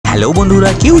Hello বন্ধুরা,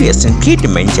 curious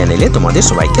recruitment চ্যানেলে তোমাদের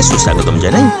সবাইকে সুস্বাগতম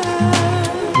জানাই।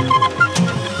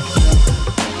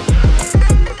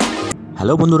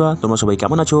 হ্যালো বন্ধুরা, তোমরা সবাই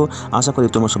কেমন আছো? আশা করি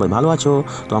তোমরা সবাই ভালো আছো।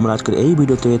 তো আমরা আজকের এই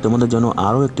ভিডিওতে তোমাদের জন্য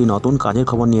আরও একটি নতুন কাজের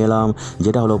খবর নিয়ে এলাম,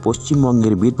 যেটা হলো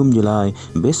পশ্চিমবঙ্গের বীরভূম জেলায়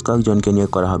বেশ কয়েকজনকে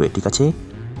নিয়োগ করা হবে। ঠিক আছে,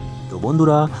 তো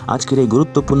বন্ধুরা আজকের এই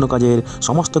গুরুত্বপূর্ণ কাজের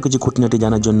সমস্ত কিছু খুঁটিনাটি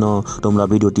জানার জন্য তোমরা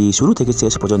ভিডিওটি শুরু থেকে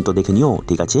শেষ পর্যন্ত দেখে নিও।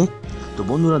 ঠিক আছে, তো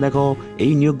বন্ধুরা দেখো,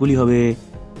 এই নিয়োগগুলি হবে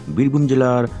বীরভূম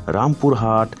জেলার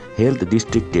রামপুরহাট হেলথ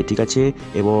ডিস্ট্রিক্টে। ঠিক আছে,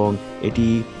 এবং এটি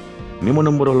মেমো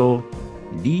নম্বর হলো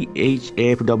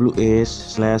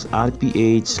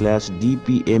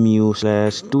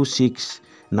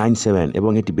DHFWS/RPH/DPMU/2697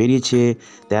 এবং এটি বেরিয়েছে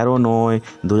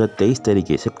 13/9/2023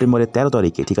 তারিখে, সেপ্টেম্বরের 13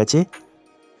 তারিখে। ঠিক আছে,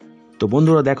 তো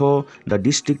বন্ধুরা দেখো, the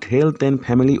district health and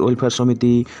family welfare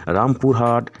সমিতি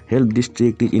Rampurhat health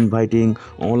district is inviting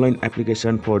online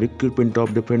application for recruitment of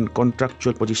different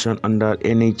contractual position under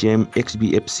NHM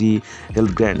XBFC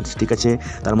health grants. ঠিক আছে,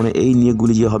 তার মানে এই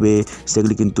নিয়োগগুলি যে হবে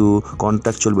সেগুলি কিন্তু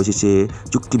কন্ট্রাকচুয়াল বেসিসে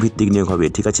চুক্তিভিত্তিক নিয়োগ হবে।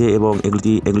 ঠিক আছে, এবং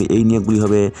এই নিয়োগগুলি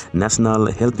হবে ন্যাশনাল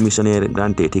হেলথ মিশনের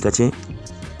গ্রান্টে। ঠিক আছে,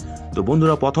 তো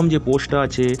বন্ধুরা প্রথম যে পোস্টটা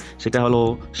আছে সেটা হলো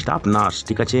স্টাফ নার্স।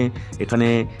 ঠিক আছে, এখানে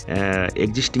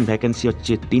এক্সিস্টিং ভ্যাকেন্সি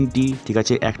হচ্ছে 3টি। ঠিক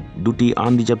আছে, দুটি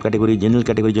আনরিজার্ভ ক্যাটাগরি জেনারেল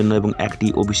ক্যাটাগরির জন্য এবং একটি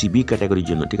OBC B ক্যাটাগরির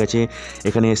জন্য। ঠিক আছে,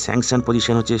 এখানে স্যাংশন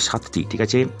পজিশন হচ্ছে 7টি। ঠিক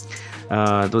আছে,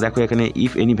 তো দেখো এখানে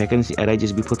if any vacancy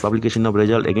arises before publication of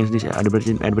result against this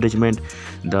advertisement,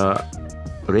 the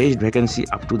raised vacancy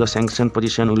up to the sanction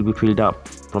position will be filled up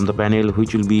from the panel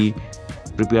which will be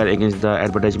prepared against the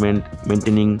advertisement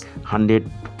maintaining 100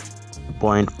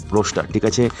 point roaster. ঠিক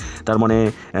আছে, তার মানে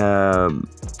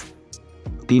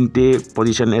 3টে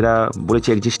position এরা বলেছে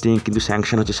existing, কিন্তু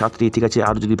sanction হচ্ছে 7টি। ঠিক আছে,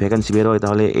 আর যদি ভ্যাকেন্সি বের হয়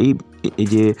তাহলে এই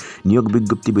যে নিয়োগ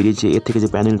বিজ্ঞপ্তি বেরিয়েছে এর থেকে যে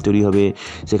প্যানেল তৈরি হবে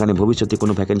সেখানে ভবিষ্যতে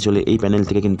কোনো ভ্যাকেন্সি হলে এই প্যানেল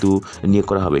থেকে কিন্তু নিয়োগ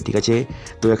করা হবে। ঠিক আছে,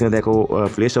 তো এখানে দেখো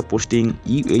place of posting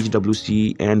UHWC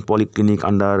and polyclinic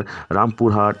under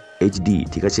Rampurhat HD।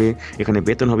 ঠিক আছে, এখানে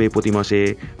বেতন হবে প্রতি মাসে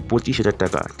 25,000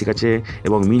 টাকা। ঠিক আছে,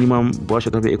 এবং মিনিমাম বয়স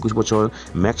হতে হবে 21 বছর,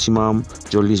 ম্যাক্সিমাম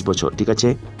 40 বছর। ঠিক আছে,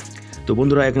 তো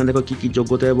বন্ধুরা এখানে দেখো কী কী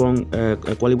যোগ্যতা এবং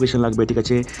কোয়ালিফিকেশান লাগবে। ঠিক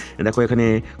আছে, দেখো এখানে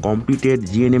completed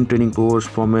GNM training course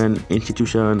from an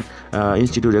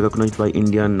institute recognized by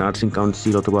Indian nursing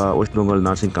council অথবা ওয়েস্ট বেঙ্গল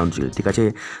নার্সিং কাউন্সিল। ঠিক আছে,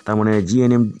 তার মানে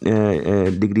GNM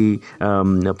ডিগ্রি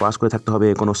পাস করে থাকতে হবে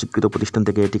কোনো স্বীকৃত প্রতিষ্ঠান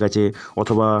থেকে। ঠিক আছে,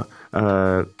 অথবা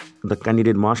the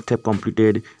candidate must have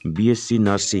completed BSc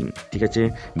nursing. ঠিক আছে,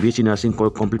 BSc নার্সিং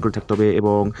কমপ্লিট করে থাকতে হবে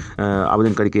এবং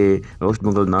আবেদনকারীকে ওয়েস্ট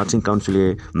বেঙ্গল নার্সিং কাউন্সিলে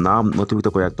নাম নথিভুক্ত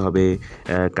করে রাখতে হবে।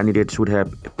 Candidate should have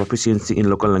proficiency in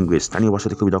local language, স্থানীয়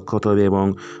ভাষাতে খুবই দক্ষ হতে হবে এবং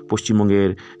পশ্চিমবঙ্গের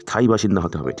স্থায়ী বাসিন্দা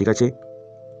হতে হবে। ঠিক আছে,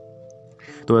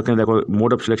 তো এখানে দেখো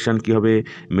মোড অফ সিলেকশন কী হবে,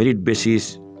 merit basis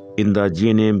in the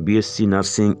GNM BSc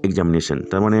nursing examination.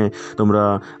 তার মানে তোমরা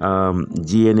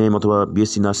GNM অথবা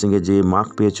BSc নার্সিংয়ে যে মার্ক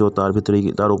পেয়েছো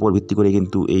তার উপর ভিত্তি করে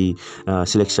কিন্তু এই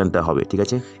সিলেকশনটা হবে। ঠিক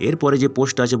আছে, এরপরে যে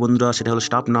পোস্টটা আছে বন্ধুরা সেটা হলো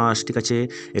স্টাফ নার্স। ঠিক আছে,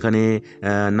 এখানে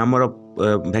নাম্বার অফ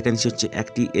ভ্যাকেন্সি হচ্ছে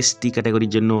 1টি ST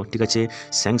ক্যাটাগরির জন্য। ঠিক আছে,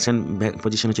 স্যাংশন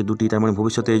পজিশন হচ্ছে 2টি। তার মানে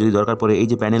ভবিষ্যতে যদি দরকার পড়ে এই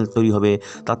যে প্যানেল তৈরি হবে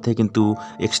তার থেকে কিন্তু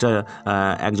এক্সট্রা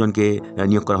একজনকে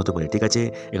নিয়োগ করা হতে পারে। ঠিক আছে,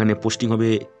 এখানে পোস্টিং হবে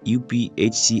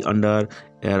UPHC আন্ডার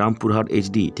রামপুরহাট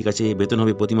HD। ঠিক আছে, বেতন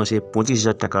হবে প্রতি মাসে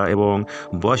 25,000 টাকা এবং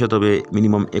বয়স হতে হবে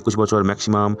মিনিমাম 21 বছর,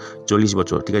 ম্যাক্সিমাম 40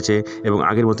 বছর। ঠিক আছে, এবং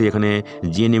আগের মতোই এখানে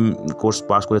GNM কোর্স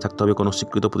পাস করে থাকতে হবে কোনো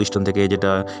স্বীকৃত প্রতিষ্ঠান থেকে,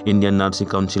 যেটা ইন্ডিয়ান নার্সিং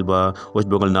কাউন্সিল বা ওয়েস্ট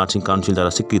বেঙ্গল নার্সিং কাউন্সিল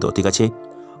দ্বারা স্বীকৃত। ঠিক আছে,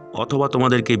 অথবা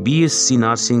তোমাদেরকে BSc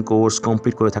নার্সিং কোর্স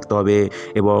কমপ্লিট করে থাকতে হবে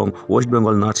এবং ওয়েস্ট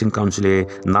বেঙ্গল নার্সিং কাউন্সিলে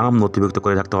নাম নথিভুক্ত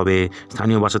করে থাকতে হবে,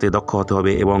 স্থানীয় ভাষাতে দক্ষ হতে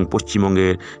হবে এবং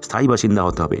পশ্চিমবঙ্গের স্থায়ী বাসিন্দা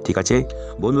হতে হবে। ঠিক আছে,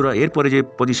 বন্ধুরা এরপরে যে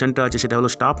পজিশনটা আছে সেটা হলো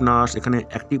স্টাফ নার্স। এখানে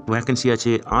একটি ভ্যাকেন্সি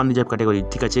আছে আনরিজার্ভ ক্যাটাগরি।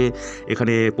 ঠিক আছে,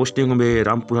 এখানে পোস্টিং হবে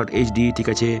রামপুরহাট HD। ঠিক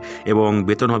আছে, এবং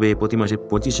বেতন হবে প্রতি মাসে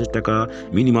 25,000 টাকা,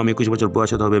 মিনিমাম 21 বছর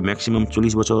বয়স হতে হবে, ম্যাক্সিমাম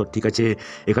 40 বছর। ঠিক আছে,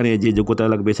 এখানে যে যোগ্যতা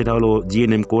লাগবে সেটা হলো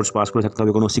GNM কোর্স পাস করে থাকতে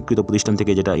হবে কোনো স্বীকৃত প্রতিষ্ঠান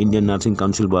থেকে, যেটা ইন্ডিয়ান নার্সিং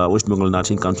কাউন্সিল বা ওয়েস্ট বেঙ্গল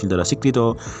নার্সিং কাউন্সিল দ্বারা স্বীকৃত,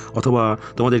 অথবা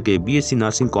তোমাদেরকে BSc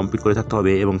নার্সিং কমপ্লিট করে থাকতে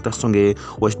হবে এবং তার সঙ্গে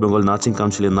ওয়েস্ট বেঙ্গল নার্সিং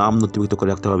কাউন্সিলে নাম নথিভুক্ত করে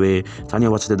রাখতে হবে, স্থানীয়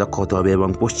ভাষাতে দক্ষ হতে হবে এবং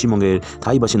পশ্চিমবঙ্গের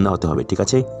স্থায়ী বাসিন্দা হতে হবে। ঠিক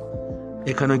আছে,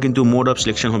 এখানে কিন্তু মোড অফ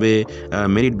সিলেকশন হবে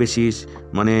মেরিট বেসিস,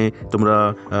 মানে তোমরা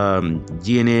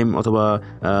GNM অথবা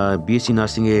BSc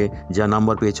নার্সিংয়ে যা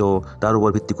নাম্বার পেয়েছো তার উপর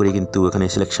ভিত্তি করে কিন্তু এখানে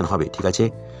সিলেকশন হবে। ঠিক আছে,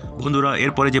 বন্ধুরা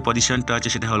এরপরে যে পজিশনটা আছে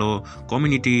সেটা হলো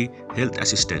কমিউনিটি হেলথ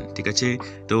অ্যাসিস্ট্যান্ট, ঠিক আছে।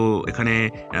 তো এখানে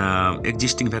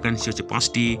এক্সিস্টিং ভ্যাকেন্সি হচ্ছে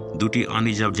 5টি, 2টি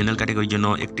আনরিজার্ভ জেনারেল ক্যাটাগরির জন্য,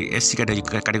 একটি এসসি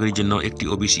ক্যাটাগরির জন্য, একটি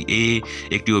ওবিসি এ,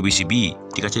 একটি ওবিসি বি,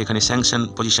 ঠিক আছে। এখানে স্যাংশন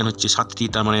পজিশন হচ্ছে 7টি,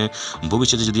 তার মানে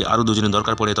ভবিষ্যতে যদি আরও 2 জনের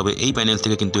দরকার পড়ে তবে এই প্যানেল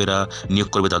থেকে কিন্তু এরা নিয়োগ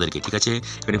করবে তাদেরকে, ঠিক আছে।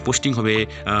 এখানে পোস্টিং হবে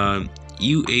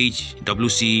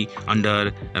UHWC আন্ডার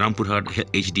রামপুরহাট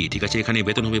HD, ঠিক আছে। এখানে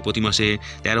বেতন হবে প্রতি মাসে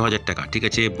 13,000 টাকা, ঠিক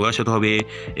আছে। বয়স হতে হবে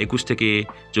 21 থেকে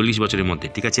 40 বছরের মধ্যে,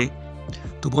 ঠিক আছে।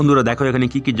 তো বন্ধুরা দেখো এখানে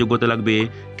কী কী যোগ্যতা লাগবে।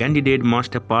 Candidate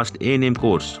must have passed A&M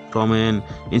course from an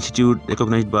institute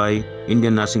recognized by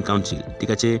Indian nursing council, ঠিক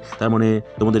আছে। তার মানে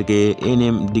তোমাদেরকে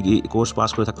A&M ডিগ্রি কোর্স পাস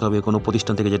করে থাকতে হবে কোনো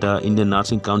প্রতিষ্ঠান থেকে যেটা ইন্ডিয়ান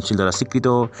নার্সিং কাউন্সিল দ্বারা স্বীকৃত,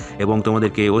 এবং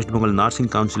তোমাদেরকে ওয়েস্ট বেঙ্গল নার্সিং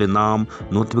কাউন্সিলের নাম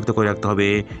নথিভুক্ত করে রাখতে হবে,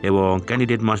 এবং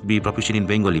candidate must be proficient in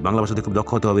Bengali, Bangla ভাষাতে খুব দক্ষ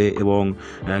হতে হবে, এবং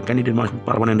candidate must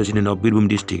permanent resident of Birbhum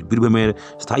district, বীরভূমের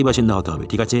স্থায়ী বাসিন্দা হতে হবে,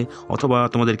 ঠিক আছে। অথবা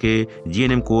তোমাদেরকে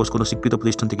GNM কোর্স কোনো স্বীকৃত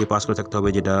প্রতিষ্ঠান থেকে পাস করে থাকতে হবে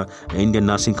যেটা ইন্ডিয়ান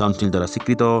নার্সিং কাউন্সিল দ্বারা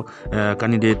স্বীকৃত।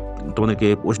 ক্যান্ডিডেট তোমাদেরকে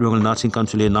ওয়েস্ট বেঙ্গল নার্সিং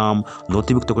কাউন্সিলের নাম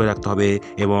নথিভুক্ত করে রাখতে হবে,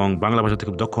 এবং বাংলা ভাষাতে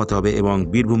খুব দক্ষ হতে হবে, এবং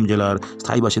বীরভূম জেলার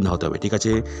স্থায়ী বাসিন্দা হতে হবে, ঠিক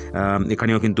আছে।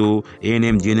 এখানেও কিন্তু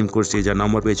A&M GNM কোর্সে যা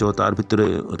নম্বর পেয়েছো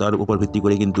তার উপর ভিত্তি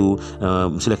করে কিন্তু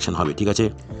সিলেকশন হবে, ঠিক আছে।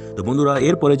 তো বন্ধুরা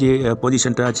এরপরে যে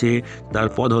পজিশনটা আছে তার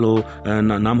পদ হলো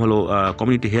নাম হলো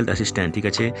কমিউনিটি হেলথ অ্যাসিস্ট্যান্ট, ঠিক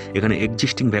আছে। এখানে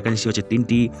এক্সিস্টিং ভ্যাকেন্সি হচ্ছে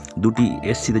 3টি, 2টি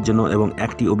এসসিদের জন্য এবং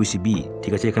 1টি ওবিসি বি,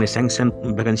 ঠিক আছে। এখানে স্যাংশন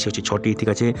ভ্যাকেন্সি হচ্ছে 6টি, ঠিক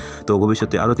আছে। তো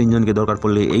ভবিষ্যতে আরও 3 জনকে দরকার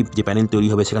পড়লে এই যে প্যানেল তৈরি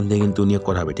হবে সেখান থেকে কিন্তু নিয়োগ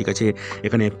করা হবে, ঠিক আছে।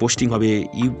 এখানে পোস্টিং হবে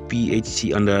UPHC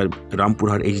আন্ডার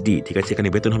রামপুরহাট HD, ঠিক আছে। এখানে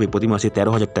বেতন হবে প্রতি মাসে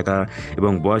 13,000 টাকা,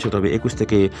 এবং বয়স হতে হবে 21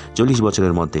 থেকে 40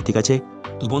 বছরের মধ্যে, ঠিক আছে।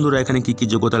 তো বন্ধুরা এখানে কী কী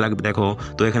যোগ্যতা লাগবে দেখো।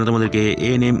 তো এখানে তোমাদেরকে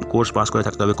A&M কোর্স পাস করে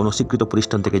থাকতে হবে কোনো স্বীকৃত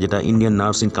প্রতিষ্ঠান থেকে যেটা ইন্ডিয়ান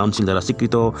নার্সিং কাউন্সিল দ্বারা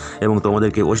স্বীকৃত, এবং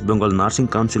তোমাদেরকে ওয়েস্ট বেঙ্গল নার্সিং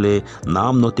কাউন্সিলে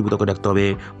নাম নথিভুক্ত করে রাখতে হবে,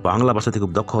 বাংলা ভাষাতে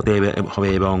খুব দক্ষ হতে হবে,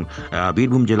 এবং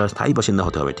বীরভূম জেলার স্থায়ী বাসিন্দা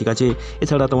হতে হবে, ঠিক আছে।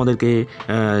 এছাড়া তোমাদেরকে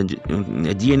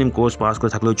GNM কোর্স পাস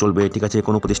করে থাকলেও চলবে, ঠিক আছে,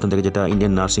 কোনো প্রতিষ্ঠান থেকে যেটা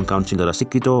ইন্ডিয়ান নার্সিং কাউন্সিল দ্বারা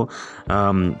স্বীকৃত।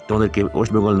 তোমাদেরকে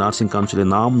ওয়েস্ট বেঙ্গল নার্সিং কাউন্সিলের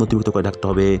নাম নথিভুক্ত করে রাখতে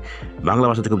হবে, বাংলা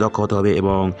ভাষাতে খুব দক্ষ হতে হবে,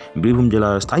 এবং বীরভূম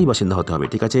জেলার স্থায়ী বাসিন্দা হতে হবে,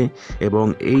 ঠিক আছে। এবং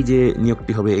এই যে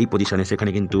নিয়োগটি হবে এই পজিশনে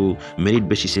সেখানে কিন্তু মেরিট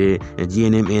বেসিসে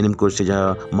GNM A&M কোর্সে যা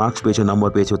মার্কস পেয়েছো, নম্বর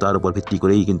পেয়েছো তার উপর ভিত্তি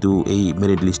করেই কিন্তু এই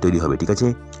মেরিট লিস্ট তৈরি হবে, ঠিক আছে।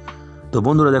 তো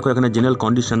বন্ধুরা দেখো এখানে general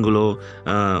কন্ডিশনগুলো,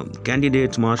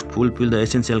 candidates must fulfil the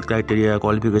essential criteria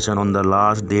qualification on the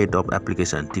last date of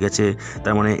application, ঠিক আছে।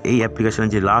 তার মানে এই অ্যাপ্লিকেশনের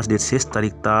যে লাস্ট ডেট শেষ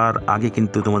তারিখ তার আগে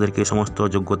কিন্তু তোমাদেরকে সমস্ত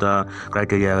যোগ্যতা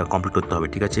ক্রাইটেরিয়া কমপ্লিট করতে হবে,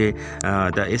 ঠিক আছে।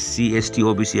 The SC ST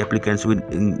OBC applicants will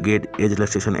get age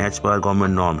relaxation as per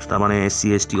government norms, তার মানে SC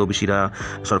ST OBCরা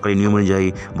সরকারি নিয়ম অনুযায়ী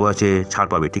বয়সে ছাড়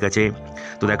পাবে, ঠিক আছে।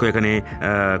 তো দেখো এখানে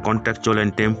contractual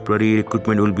and temporary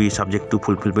recruitment will be subject to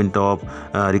fulfilment of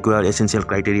required essential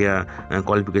criteria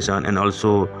qualification and also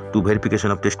to verification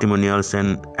of testimonials and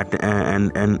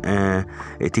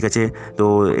ঠিক আছে। তো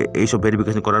এইসব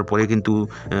ভেরিফিকেশন করার পরে কিন্তু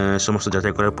সমস্ত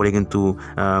যাচাই করার পরে কিন্তু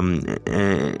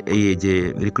এই যে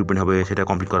রিক্রুটমেন্ট হবে সেটা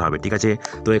কমপ্লিট করা হবে, ঠিক আছে।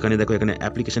 তো এখানে দেখো এখানে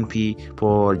application fee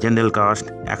for general caste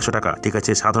 100 টাকা, ঠিক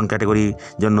আছে। সাধারণ ক্যাটাগরির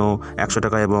জন্য 100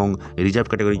 টাকা, এবং রিজার্ভ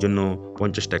ক্যাটাগরির জন্য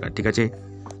 50 টাকা, ঠিক আছে।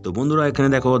 তো বন্ধুরা এখানে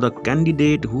দেখো the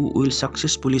candidate who will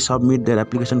successfully submit their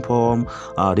application form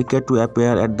required to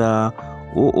appear at the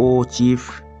OO chief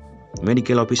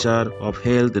medical officer of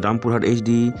health Rampurhat HD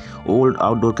old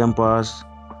outdoor campus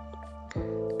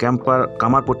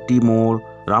Kamarpatti মোড়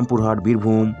Rampurhat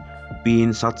Birbhum, pin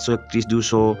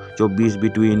 731-224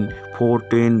 between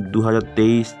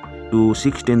 4/10/2023 to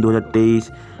 6/10/2023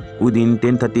 within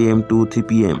 10:30 AM to 3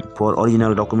 PM for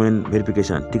original document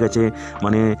verification, ঠিক আছে।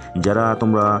 মানে যারা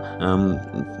তোমরা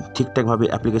ঠিকঠাকভাবে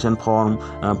application form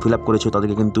fill up করেছো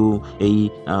তাদেরকে কিন্তু এই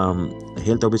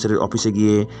হেলথ অফিসারের অফিসে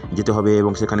গিয়ে যেতে হবে,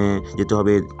 এবং সেখানে যেতে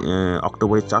হবে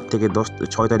অক্টোবরের 4 থেকে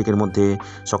 6 তারিখের মধ্যে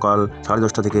সকাল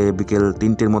 10:30 থেকে বিকেল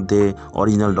 3টের মধ্যে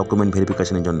অরিজিনাল ডকুমেন্ট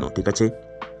ভেরিফিকেশানের জন্য, ঠিক আছে।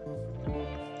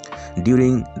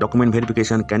 During document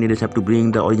verification, candidates have to bring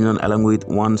the original along with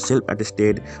one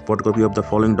self-attested photocopy of the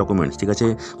following documents, ঠিক আছে।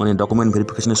 মানে ডকুমেন্ট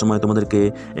ভেরিফিকেশনের সময় তোমাদেরকে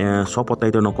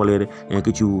স্বপত্রায়িত নকলের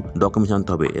কিছু ডকুমেন্টস আনতে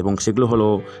হবে, এবং সেগুলো হলো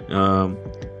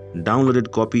downloaded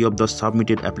copy of the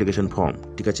submitted application form,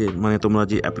 ঠিক আছে। মানে তোমরা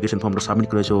যে অ্যাপ্লিকেশন ফর্মটা সাবমিট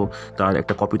করেছো তার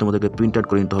একটা কপি তোমাদেরকে প্রিন্ট আউট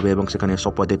করে নিতে হবে, এবং সেখানে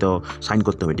স্বপত্রায়িত সাইন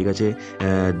করতে হবে, ঠিক আছে।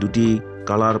 2টি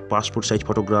কালার পাসপোর্ট সাইজ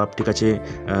ফটোগ্রাফ, ঠিক আছে।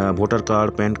 Voter card,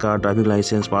 pan card, driving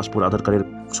licence, passport, আধার কার্ডের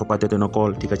স্বপত্রায়িত নকল,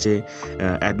 ঠিক আছে।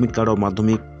 অ্যাডমিট কার্ড অফ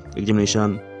মাধ্যমিক এক্সামিনেশান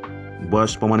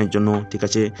বয়স প্রমাণের জন্য, ঠিক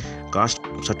আছে। কাস্ট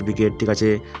সার্টিফিকেট, ঠিক আছে।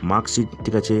 মার্কশিট,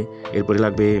 ঠিক আছে। এরপরে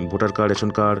লাগবে voter card,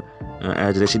 ration card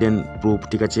as resident proof,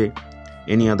 ঠিক আছে।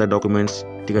 এনি আদার ডকুমেন্টস,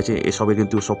 ঠিক ঠিক আছে। এসবে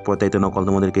কিন্তু সব প্রত্যায়িত নকল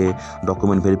তোমাদেরকে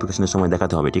ডকুমেন্ট ভেরিফিকেশনের সময়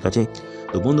দেখাতে হবে, ঠিক আছে।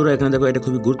 তো বন্ধুরা এখানে দেখো এটা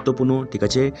খুবই গুরুত্বপূর্ণ, ঠিক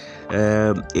আছে।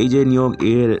 এই যে নিয়োগ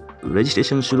এর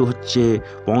রেজিস্ট্রেশন শুরু হচ্ছে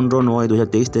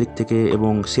 15/9/2023 তারিখ থেকে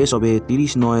এবং শেষ হবে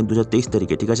 30/9/2023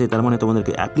 তারিখে, ঠিক আছে। তার মানে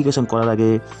তোমাদেরকে অ্যাপ্লিকেশন করার আগে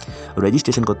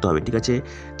রেজিস্ট্রেশন করতে হবে, ঠিক আছে।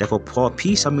 দেখো ফি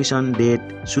সাবমিশন ডেট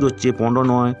শুরু হচ্ছে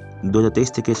 15/9/2023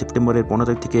 থেকে সেপ্টেম্বরের 15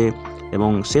 তারিখ থেকে এবং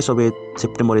শেষ হবে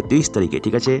সেপ্টেম্বরের 30 তারিখে,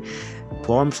 ঠিক আছে।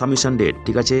 ফর্ম সাবমিশন ডেট,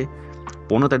 ঠিক আছে,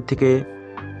 15 তারিখ থেকে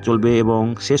চলবে এবং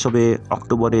শেষ হবে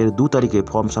অক্টোবরের 2 তারিখে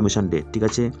ফর্ম সাবমিশন ডেট, ঠিক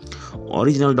আছে।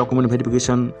 অরিজিনাল ডকুমেন্ট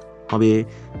ভেরিফিকেশন হবে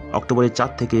অক্টোবরের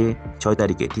 4 থেকে 6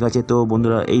 তারিখে, ঠিক আছে। তো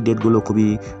বন্ধুরা এই ডেটগুলো খুবই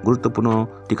গুরুত্বপূর্ণ,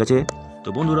 ঠিক আছে। তো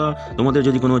বন্ধুরা তোমাদের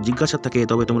যদি কোনো জিজ্ঞাসা থাকে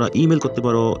তবে তোমরা ইমেল করতে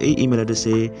পারো এই ইমেল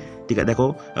অ্যাড্রেসে, ঠিক আছে। দেখো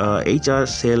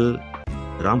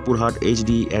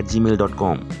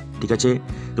hrcellrampurhathd@gmail.com, ঠিক আছে।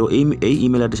 তো এই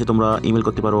ইমেল অ্যাড্রেসে তোমরা ইমেল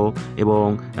করতে পারো এবং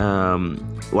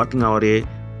ওয়ার্কিং আওয়ারে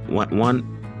 1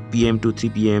 PM to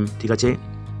 3 PM, ঠিক আছে।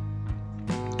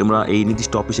 তোমরা এই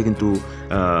নির্দিষ্ট অফিসে কিন্তু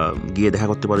গিয়ে দেখা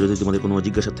করতে পারো যদি তোমাদের কোনো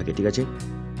জিজ্ঞাসা থাকে, ঠিক আছে।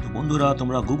 তো বন্ধুরা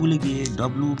তোমরা গুগলে গিয়ে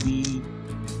WB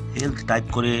হেলথ টাইপ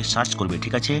করে সার্চ করবে,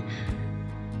 ঠিক আছে।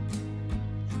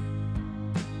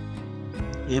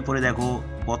 এরপরে দেখো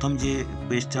প্রথম যে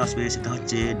পেজটা আসবে সেটা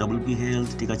হচ্ছে WB হেলথ,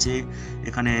 ঠিক আছে।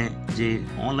 এখানে যে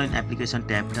অনলাইন অ্যাপ্লিকেশন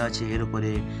ট্যাবটা আছে এর উপরে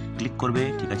ক্লিক করবে,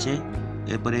 ঠিক আছে।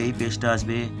 এরপরে এই পেজটা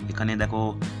আসবে, এখানে দেখো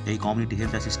এই community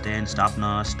health assistant, staff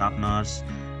nurse,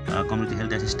 community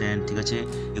health assistant, ঠিক আছে।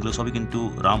 এগুলো সবই কিন্তু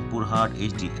রামপুরহাট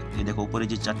HD। এই দেখো উপরে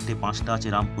যে 4-5টা আছে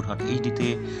রামপুরহাট HDতে।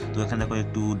 তো এখানে দেখো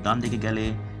একটু ডান দিকে গেলে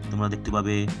তোমরা দেখতে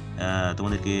পাবে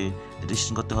তোমাদেরকে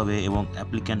রেজিস্ট্রেশন করতে হবে এবং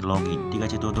অ্যাপ্লিক্যান্ট লগ ইন, ঠিক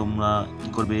আছে। তো তোমরা কী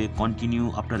করবে, কন্টিনিউ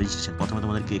আফটার রেজিস্ট্রেশন, প্রথমে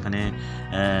তোমাদেরকে এখানে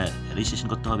রেজিস্ট্রেশন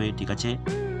করতে হবে, ঠিক আছে।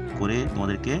 করে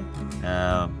তোমাদেরকে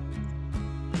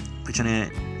পেছনে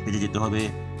পেজে যেতে হবে।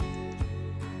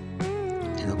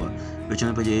 দেখো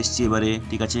পেছনের পেজে এসছি এবারে,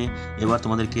 ঠিক আছে। এবার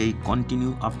তোমাদেরকে এই কন্টিনিউ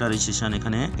আফটার রেজিস্ট্রেশন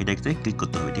এখানে এটাতে ক্লিক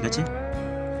করতে হবে, ঠিক আছে।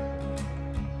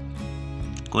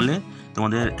 করলে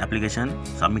তোমাদের অ্যাপ্লিকেশন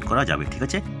সাবমিট করা যাবে, ঠিক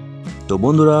আছে। তো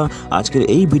বন্ধুরা আজকের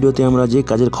এই ভিডিওতে আমরা যে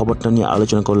কাজের খবরটা নিয়ে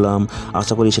আলোচনা করলাম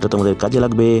আশা করি সেটা তোমাদের কাজে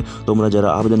লাগবে। তোমরা যারা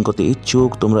আবেদন করতে ইচ্ছুক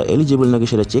তোমরা এলিজিবল নাকি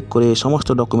সেটা চেক করে সমস্ত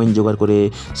ডকুমেন্ট জোগাড় করে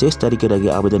শেষ তারিখের আগে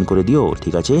আবেদন করে দিও,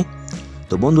 ঠিক আছে।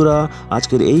 তো বন্ধুরা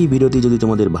আজকের এই ভিডিওটি যদি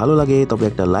তোমাদের ভালো লাগে তবে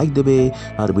একটা লাইক দেবে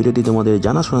আর ভিডিওটি তোমাদের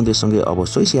জানাশোনাদের সঙ্গে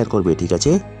অবশ্যই শেয়ার করবে, ঠিক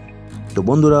আছে। তো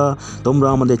বন্ধুরা তোমরা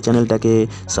আমাদের চ্যানেলটাকে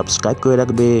সাবস্ক্রাইব করে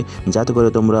রাখবে যাতে করে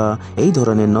তোমরা এই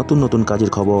ধরনের নতুন নতুন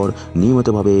কাজের খবর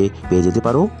নিয়মিতভাবে পেয়ে যেতে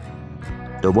পারো।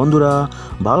 তো বন্ধুরা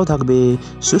ভালো থাকবে,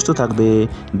 সুস্থ থাকবে,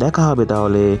 দেখা হবে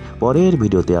তাহলে পরের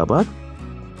ভিডিওতে আবার।